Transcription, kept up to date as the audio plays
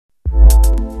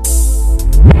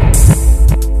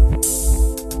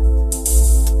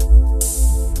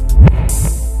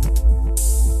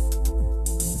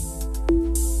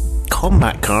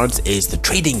Combat Cards is the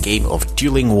trading game of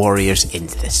dueling warriors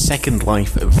into the Second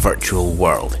Life virtual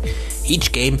world.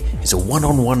 Each game is a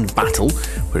one-on-one battle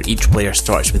where each player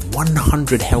starts with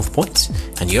 100 health points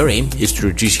and your aim is to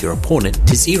reduce your opponent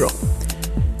to 0.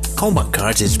 Combat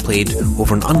Cards is played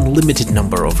over an unlimited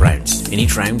number of rounds. In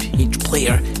each round, each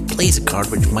player plays a card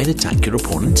which might attack your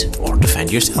opponent or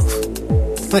defend yourself.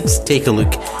 Let's take a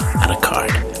look at a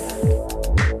card.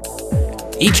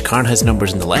 Each card has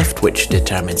numbers on the left which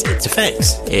determines its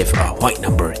effects. If a white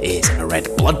number is a red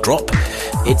blood drop,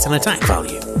 it's an attack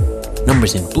value.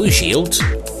 Numbers in blue shields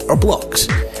are blocks.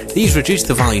 These reduce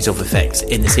the values of effects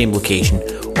in the same location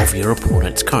of your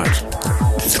opponent's card.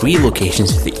 3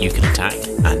 locations that you can attack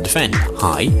and defend: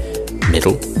 high,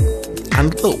 middle,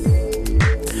 and low.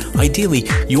 Ideally,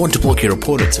 you want to block your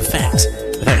opponent's effects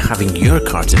without having your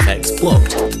card's effects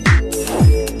blocked.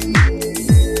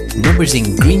 Numbers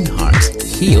in green hearts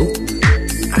heal,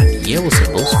 and yellow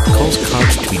symbols cause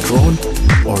cards to be drawn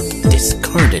or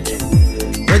discarded.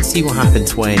 Let's see what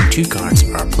happens when 2 cards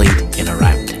are played in a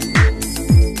round.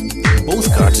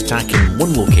 Both cards attack in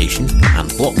one location and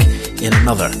block in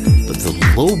another, but the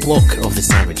low block of the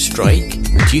Savage Strike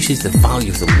reduces the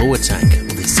value of the low attack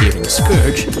of the Searing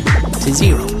Scourge to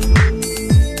 0.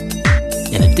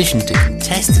 In addition to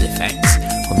contested effects,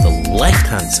 on the left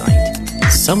hand side,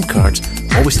 some cards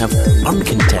always have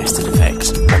uncontested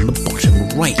effects on the bottom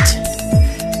right.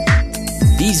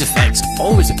 These effects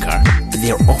always occur, but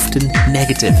they are often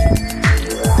negative.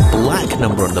 The black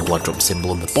number on the blood drop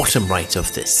symbol on the bottom right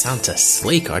of the Santa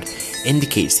Sleigh card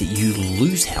indicates that you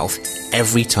lose health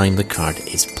every time the card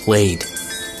is played.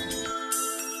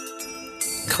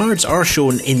 Cards are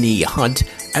shown in the HUD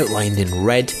outlined in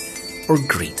red or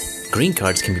green. Green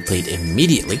cards can be played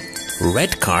immediately.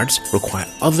 Red cards require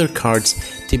other cards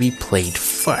to be played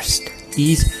first.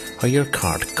 These are your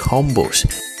card combos.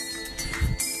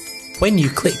 When you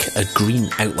click a green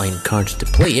outline card to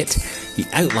play it, the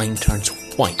outline turns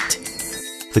white.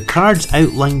 The cards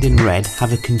outlined in red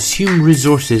have a consume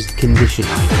resources condition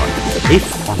icon.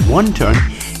 If, on one turn,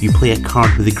 you play a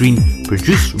card with a green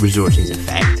produce resources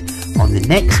effect, on the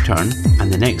next turn,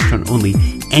 and the next turn only,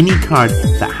 any card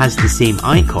that has the same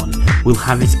icon will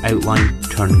have its outline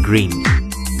turn green.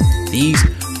 These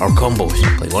are combos.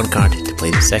 Play one card to play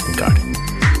the second card.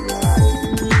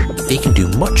 They can do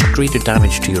much greater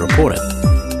damage to your opponent,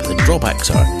 but the drawbacks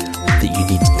are that you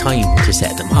need time to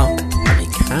set them up and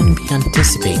they can be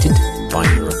anticipated by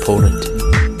your opponent.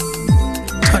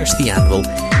 Touch the anvil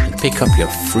and pick up your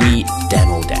free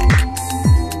demo deck.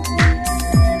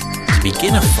 To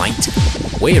begin a fight,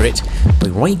 wear it by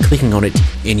right-clicking on it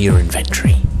in your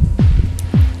inventory.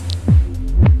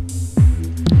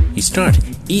 You start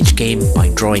each game by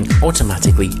drawing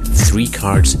automatically 3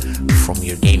 cards from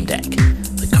your game deck.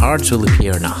 The cards will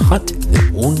appear in a HUD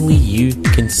that only you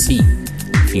can see.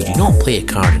 If you do not play a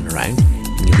card in a round,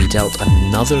 then you'll be dealt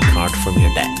another card from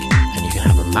your deck, and you can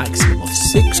have a maximum of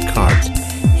 6 cards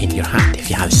in your hand. If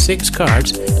you have 6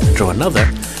 cards and draw another,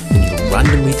 then you'll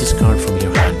randomly discard from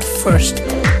your hand first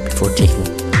before taking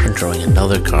and drawing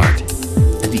another card.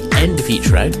 At the end of each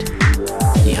round,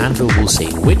 the anvil will say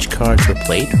which cards were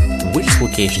played, which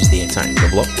locations they attacked or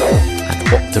blocked, and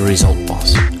what the result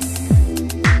was.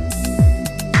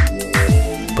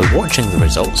 By watching the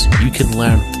results, you can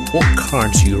learn what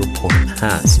cards your opponent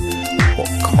has, what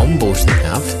combos they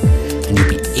have, and you'll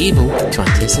be able to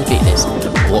anticipate this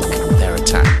and block their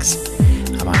attacks.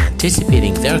 And by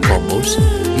anticipating their combos,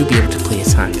 you'll be able to play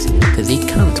attacks that they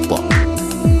can't block.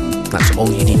 That's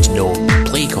all you need to know to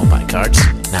play combat cards.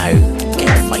 Now,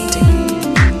 get fighting.